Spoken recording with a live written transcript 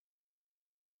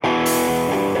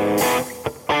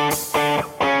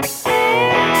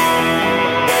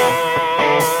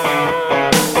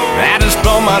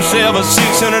myself a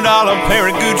 $600 pair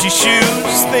of Gucci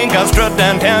shoes. Think I'll strut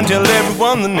downtown, tell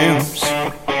everyone the news.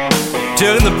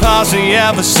 Took the posse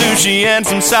out for sushi and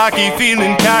some sake,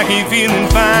 feeling cocky, feeling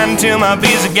fine, till my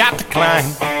visa got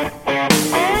declined.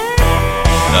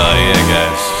 Oh yeah,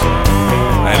 guys,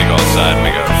 I had to go outside and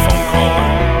make a phone call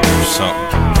or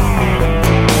something.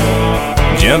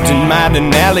 Jumped in my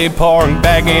Denali, parked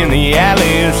back in the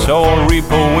alley. Saw a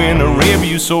repo in a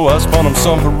rearview, so I spun him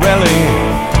some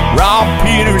Pirelli. Rob,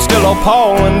 Peter, Stella,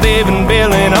 Paul, and Dave and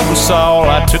Bill and Uncle Saul.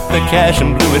 I took the cash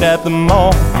and blew it at the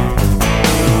mall.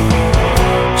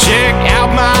 Check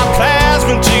out my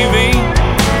plasma TV,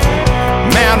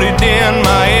 mounted in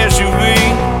my SUV.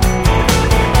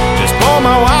 Just bought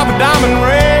my wife a diamond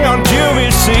ring on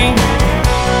QVC.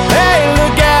 Hey,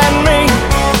 look at me,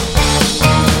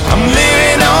 I'm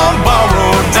living on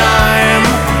borrowed time,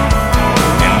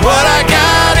 and what I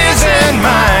got isn't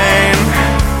mine.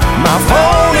 My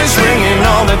phone is ringing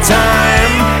all the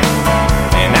time,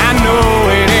 and I know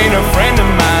it ain't a friend of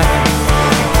mine.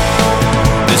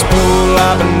 This pool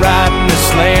I've been riding has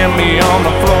slammed me on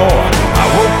the floor. I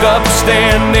woke up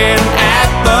standing at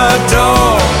the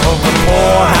door of the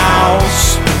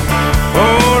poorhouse.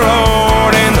 Oh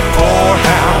Lord, in the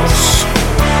poorhouse.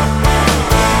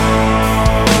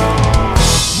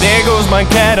 There goes my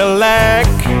Cadillac,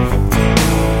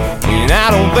 and I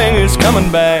don't think it's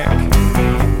coming back.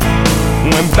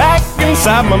 Went back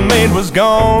inside, my maid was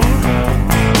gone.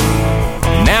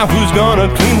 Now who's gonna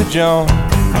clean the John?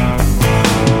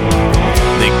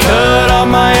 They cut off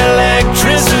my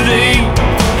electricity.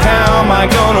 How am I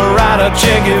gonna write a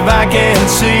check if I can't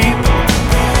see?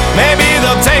 Maybe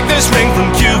they'll take this ring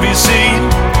from QVC.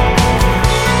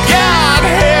 God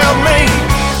help me,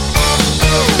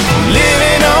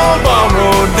 living on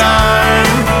borrowed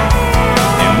dime,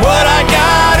 and what I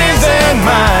got isn't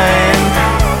mine.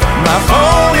 My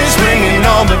phone is ringing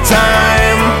all the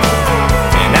time,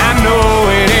 and I know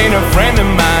it ain't a friend of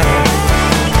mine.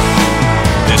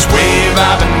 This wave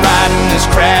I've been riding is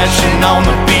crashing on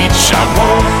the beach. I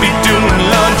won't be doing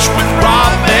lunch with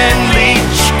Rob and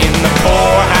Leach in the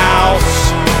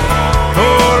poorhouse.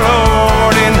 Oh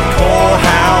Lord, in the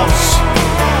poorhouse.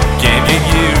 Can't get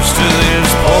used to this